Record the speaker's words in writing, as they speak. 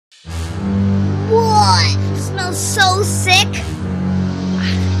smells so sick. Arizona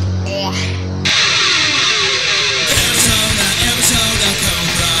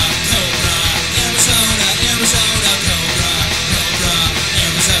Cobra, Cobra, Arizona Cobra, Cobra,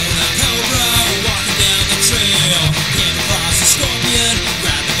 Arizona Cobra, walking down the trail, came across a scorpion,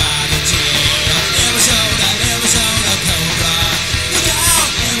 grabbed him by the tail. Arizona Cobra, look out!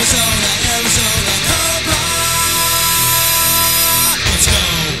 Arizona Cobra, let's go!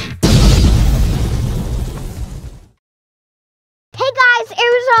 Hey guys,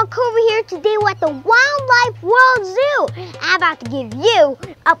 Arizona Cobra here. Today we're at the Wildlife World Zoo. I'm about to give you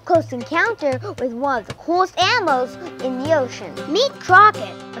an up-close encounter with one of the coolest animals in the ocean. Meet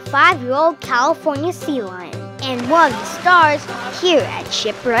Crockett, a 5-year-old California sea lion, and one of the stars here at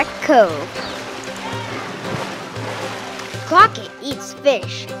Shipwreck Cove. Crockett eats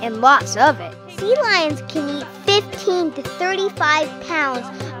fish, and lots of it. Sea lions can eat 15 to 35 pounds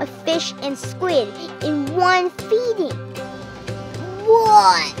of fish and squid in one feeding.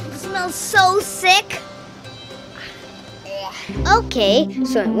 What? It smells so sick. Okay,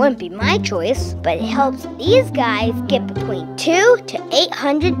 so it wouldn't be my choice, but it helps these guys get between 2 to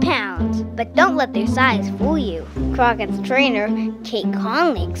 800 pounds. But don't let their size fool you. Crockett's trainer, Kate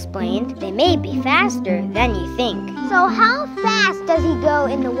Conley, explained they may be faster than you think. So how fast does he go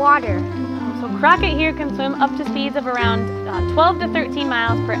in the water? So Crockett here can swim up to speeds of around 12 to 13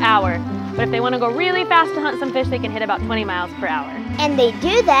 miles per hour. But if they want to go really fast to hunt some fish, they can hit about 20 miles per hour. And they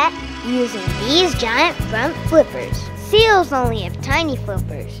do that using these giant front flippers. Seals only have tiny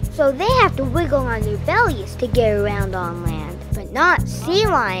flippers, so they have to wiggle on their bellies to get around on land, but not sea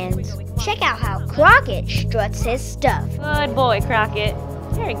lions. Check out how Crockett struts his stuff. Good boy, Crockett.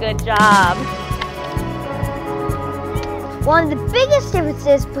 Very good job. One of the biggest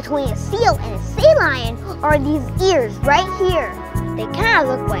differences between a seal and a sea lion are these ears right here. They kind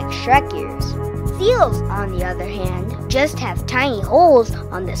of look like Shrek ears. Seals, on the other hand, just have tiny holes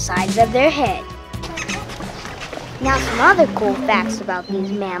on the sides of their head. Now, some other cool facts about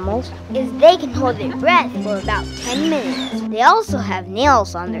these mammals is they can hold their breath for about 10 minutes. They also have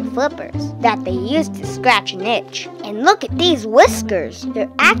nails on their flippers that they use to scratch and itch. And look at these whiskers. They're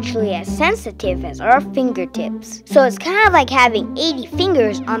actually as sensitive as our fingertips. So it's kind of like having 80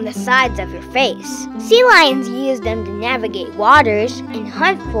 fingers on the sides of your face. Sea lions use them to navigate waters and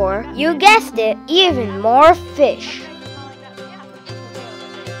hunt for, you guessed it, even more fish.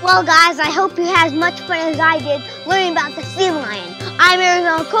 Well guys, I hope you had as much fun as I did learning about the sea lion. I'm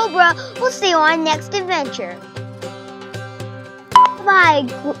Arizona Cobra. We'll see you on next adventure. Bye,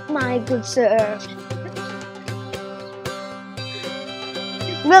 my good sir.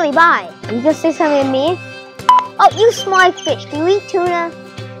 Really, bye. Are you gonna say something to me? Oh, you smart fish. Do you eat tuna?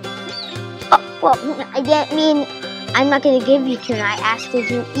 Oh, well, I didn't mean I'm not gonna give you tuna. I asked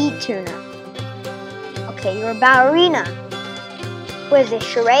if you eat tuna. Okay, you're a ballerina. What is this,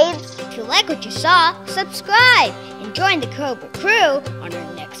 charades? If you like what you saw, subscribe and join the Cobra crew on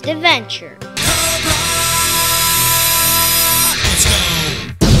our next adventure.